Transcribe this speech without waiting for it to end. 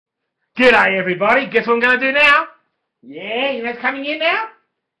G'day everybody, guess what I'm going to do now? Yeah, you know who's coming in now?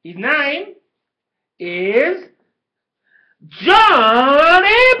 His name is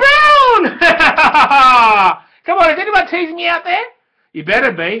Johnny Brown! Come on, is anyone teasing me out there? You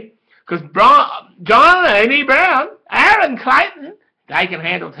better be, because Johnny Brown, Aaron Clayton, they can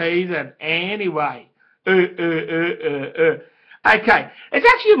handle teasing anyway. Okay, it's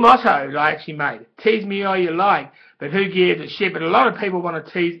actually a motto I actually made. Tease me all you like, but who gives a shit? But a lot of people want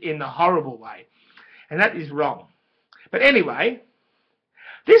to tease in the horrible way, and that is wrong. But anyway,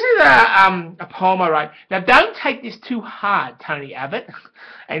 this is a poem I wrote. Now, don't take this too hard, Tony Abbott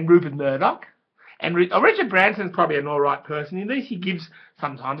and Rupert Murdoch. And Richard Branson's probably an alright person. At least he gives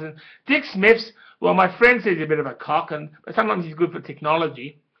sometimes. And Dick Smith's, well, my friend says he's a bit of a cock, but sometimes he's good for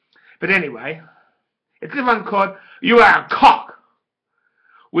technology. But anyway, it's this one called You Are a Cock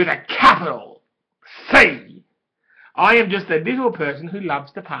with a capital C. I am just a little person who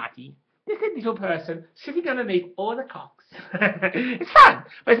loves to party. Just a little person sitting underneath all the cocks. It's fun,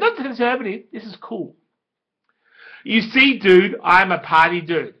 but it's not conservative. This is cool. You see, dude, I'm a party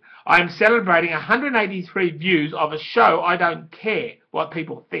dude. I'm celebrating 183 views of a show. I don't care what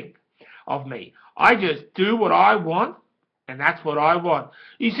people think of me. I just do what I want, and that's what I want.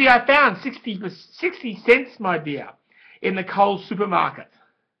 You see, I found 60 cents, my dear, in the Coles supermarket.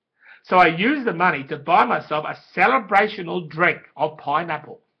 So I used the money to buy myself a celebrational drink of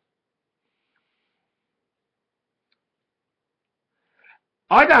pineapple.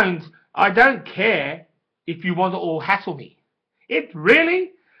 I don't care if you want to all hassle me. It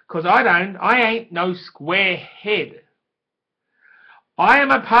really, because I ain't no square head. I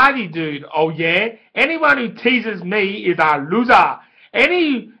am a party dude, oh yeah? Anyone who teases me is a loser.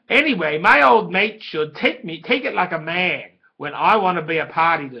 Anyway, my old mate should take it like a man when I want to be a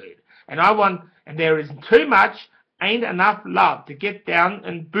party dude. And there isn't too much, ain't enough love to get down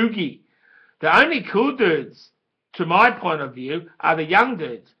and boogie. The only cool dudes, to my point of view, are the young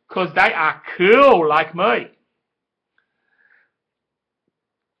dudes, because they are cool like me.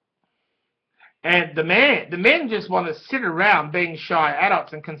 And the men just want to sit around being shy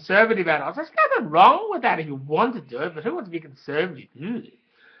adults and conservative adults. There's nothing wrong with that if you want to do it, but who wants to be conservative?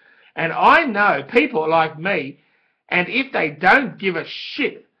 And I know people like me, and if they don't give a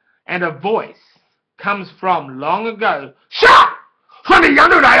shit, and a voice comes from long ago, shut up! Let me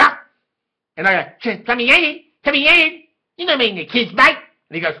under there! And I go, come here, you know me and the kids, mate.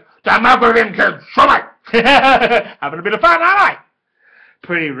 And he goes, don't mug with them kids, shut up! Having a bit of fun, aren't I?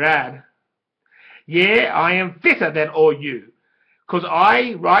 Pretty rad. Yeah, I am fitter than all you, because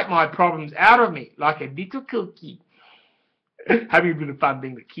I write my problems out of me like a little cookie. Having a bit of fun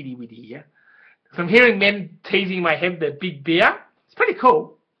being the kitty witty here. So I'm hearing men teasing my head with their big beer. It's pretty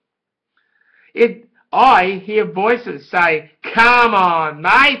cool. I hear voices say, come on,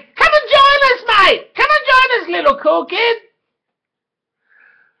 mate. Come and join us, mate. Come and join us, little cool kid.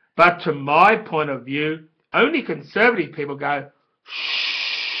 But to my point of view, only conservative people go,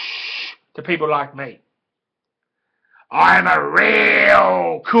 shh, to people like me. I'm a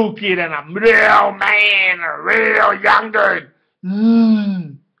real cool kid and a real man, a real young dude.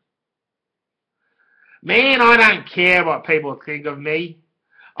 Man, I don't care what people think of me.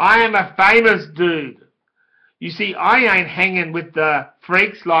 I am a famous dude. You see, I ain't hanging with the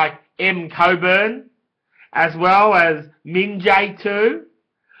freaks like M. Coburn, as well as Minjay too.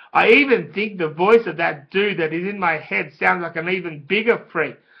 I even think the voice of that dude that is in my head sounds like an even bigger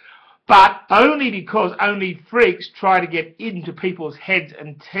freak. But only because only freaks try to get into people's heads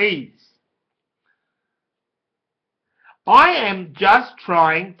and tease. I am just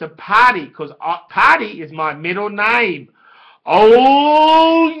trying to party, because party is my middle name.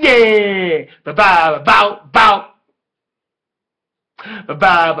 Oh yeah! Ba-ba-ba-bout.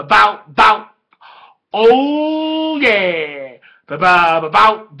 Ba-ba-ba-bout. Oh yeah!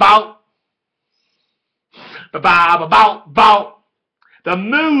 Ba-ba-ba-bout. Ba-ba-ba-bout. The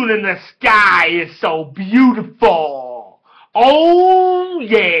moon in the sky is so beautiful. Oh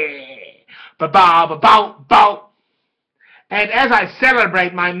yeah! Ba-ba-ba-bout. And as I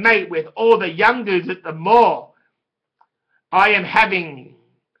celebrate my mate with all the young dudes at the mall, I'm having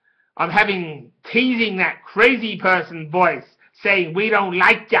teasing that crazy person voice saying we don't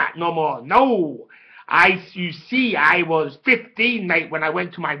like that no more. No, you see, I was 15, mate, when I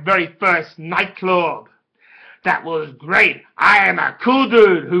went to my very first nightclub. That was great. I am a cool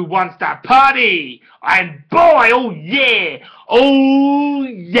dude who wants to party. And boy, oh yeah, oh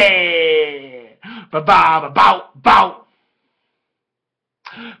yeah. Ba-ba-ba-bout.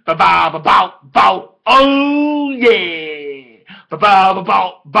 Ba-ba-ba-bout. Oh yeah.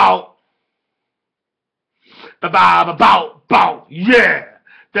 Ba-ba-ba-bout. Ba-ba-ba-bout. Yeah.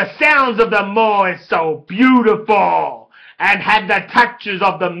 The sounds of the moor is so beautiful, and had the touches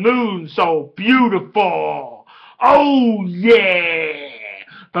of the moon so beautiful. Oh yeah!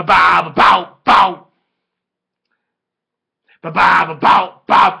 Ba-ba-ba-bow-bow.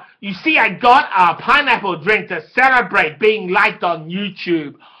 Ba-ba-ba-bow-bow. You see, I got a pineapple drink to celebrate being liked on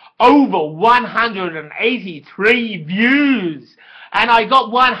YouTube. Over 183 views. And I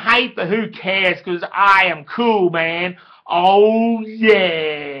got one hate, but who cares, because I am cool, man. Oh,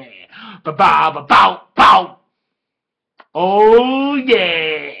 yeah. Ba-ba-ba-bow-bow. Oh,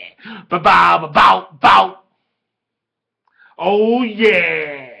 yeah. Ba-ba-ba-bow-bow. Oh,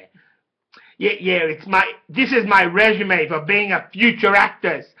 yeah. Yeah, this is my resume for being a future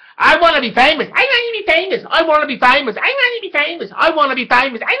actress. I want to be famous. I want to be famous. I want to be famous. I want to be famous. I want to be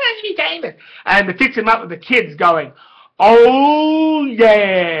famous. I want to be famous. And they fix him up with the kids going, oh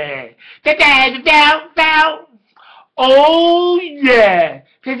yeah. Oh yeah.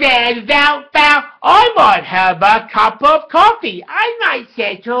 I might have a cup of coffee. I might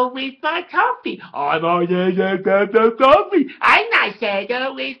settle with my coffee. I might settle coffee. I might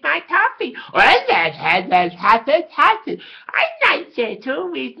settle with my coffee. I might settle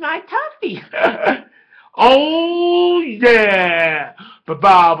with my coffee. Oh yeah.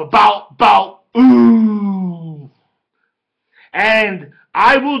 Ba-ba-ba-bow-bow. Ooh. And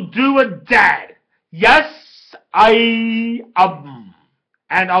I will do a dad. Yes, I am.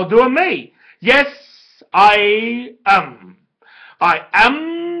 And I'll do a me. Yes, I am. I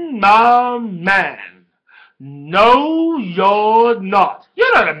am a man. No, you're not.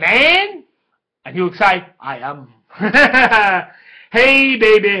 You're not a man. And he'll say, I am. Hey,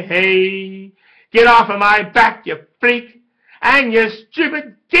 baby, hey. Get off of my back, you freak. And you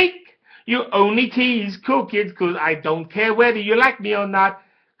stupid geek. You only tease cool kids because I don't care whether you like me or not.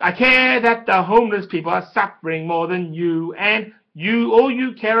 I care that the homeless people are suffering more than you, and all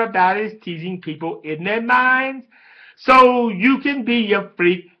you care about is teasing people in their minds. So you can be a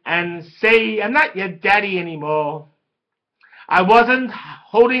freak and say, I'm not your daddy anymore. I wasn't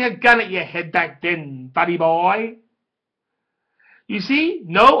holding a gun at your head back then, buddy boy. You see,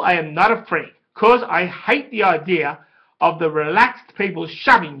 no, I am not a freak, because I hate the idea of the relaxed people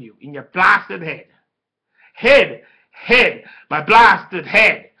shoving you in your blasted head. Head, my blasted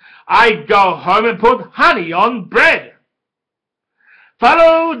head. I go home and put honey on bread.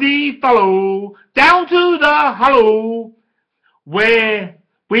 Follow down to the hollow, where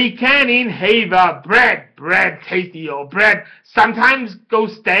we can inhale bread, tasty old bread. Sometimes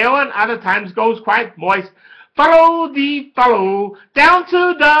goes stale and other times goes quite moist. Follow down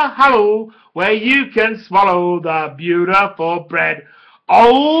to the hollow, where you can swallow the beautiful bread.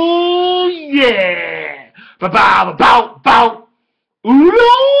 Oh yeah! Ba-ba-ba-bow-bow.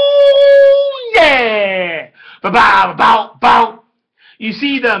 Ooh yeah! Ba-ba-ba-bow-bow. You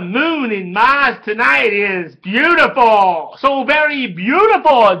see, the moon in Mars tonight is beautiful. So very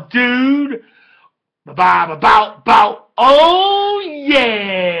beautiful, dude. Ba-ba-ba-bow-bow. Oh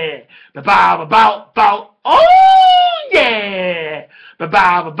yeah! Ba-ba-ba-bow-bow. Oh yeah!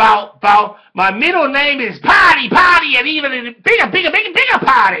 Ba-ba-ba-bow-bow. My middle name is Party, and even a bigger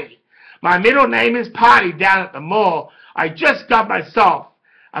party. My middle name is Party down at the mall. I just got myself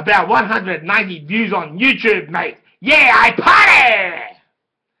about 190 views on YouTube, mate. Yeah, I party!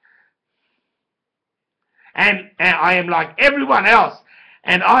 And I am like everyone else.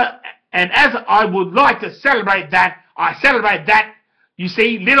 And as I would like to celebrate that, I celebrate that. You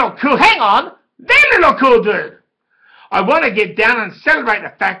see, little cool, hang on, that little cool dude. I want to get down and celebrate the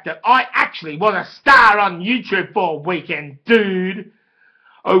fact that I actually was a star on YouTube for a weekend, dude.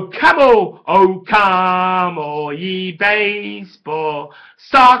 Oh come all ye baseball.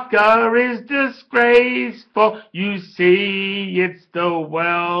 Soccer is disgraceful. You see, it's the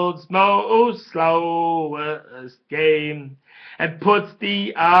world's most slowest game, and puts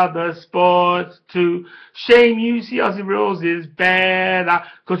the other sports to shame. You see, Aussie rules is better,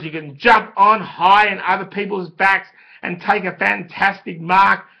 because you can jump on high in other people's backs and take a fantastic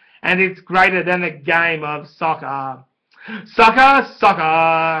mark, and it's greater than a game of soccer. Soccer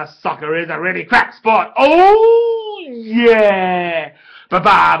is a really crap sport. Oh yeah!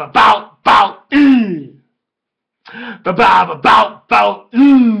 Ba-ba-ba-bow-bow. Ba-ba-ba-bow-bow.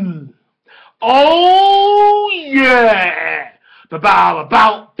 Oh yeah!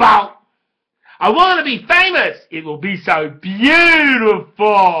 Ba-ba-ba-bow-bow. I want to be famous. It will be so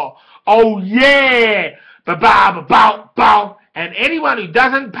beautiful. Oh yeah! Ba-ba-ba-bow-bow. And anyone who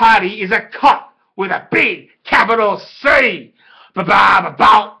doesn't party is a cop with a big capital C.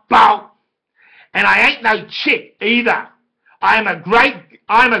 Ba-ba-ba-bow-bow. And I ain't no chick either. I'm a great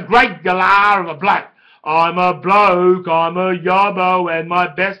galah of a bloke. I'm a bloke, I'm a yobbo, and my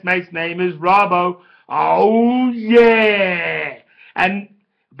best mate's name is Robbo. Oh yeah! And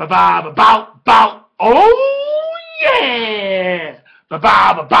ba-ba-ba-bout, oh yeah!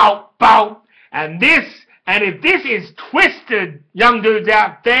 Ba-ba-ba-bout. And if this is twisted, young dudes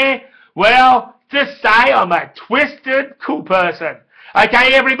out there, well, just say I'm a twisted cool person.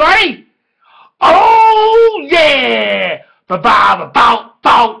 Okay, everybody? Oh yeah!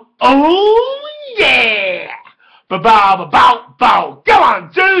 Ba-ba-ba-bout, oh yeah! Ba-ba-ba-bout. Come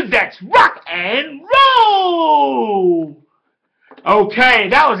on, dudes, let's rock and roll! Okay,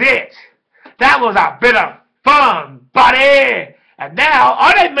 that was it. That was a bit of fun, buddy. And now,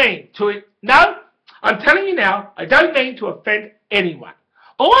 I don't mean to, no, I'm telling you now, I don't mean to offend anyone.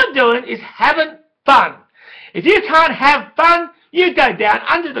 All I'm doing is having fun. If you can't have fun, you go down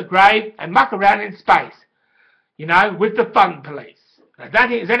under the grave and muck around in space. You know, with the fun police. I don't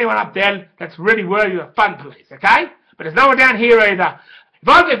think there's anyone up there that's really worthy of fun police, okay? But there's no one down here either.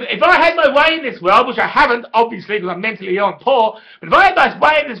 If I had my way in this world, which I haven't, obviously, because I'm mentally ill and poor, but if I had my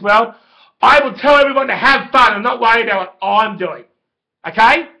way in this world, I would tell everyone to have fun and not worry about what I'm doing.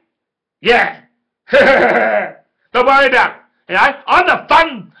 Okay? Yeah. Don't worry about it. You know, I'm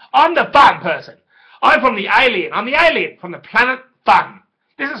the fun person. I'm from the alien. I'm the alien from the planet Fun.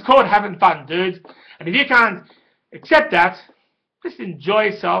 This is called having fun, dudes. And if you can't accept that, just enjoy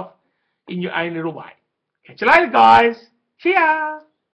yourself in your own little way. Catch you later, guys. Cheers.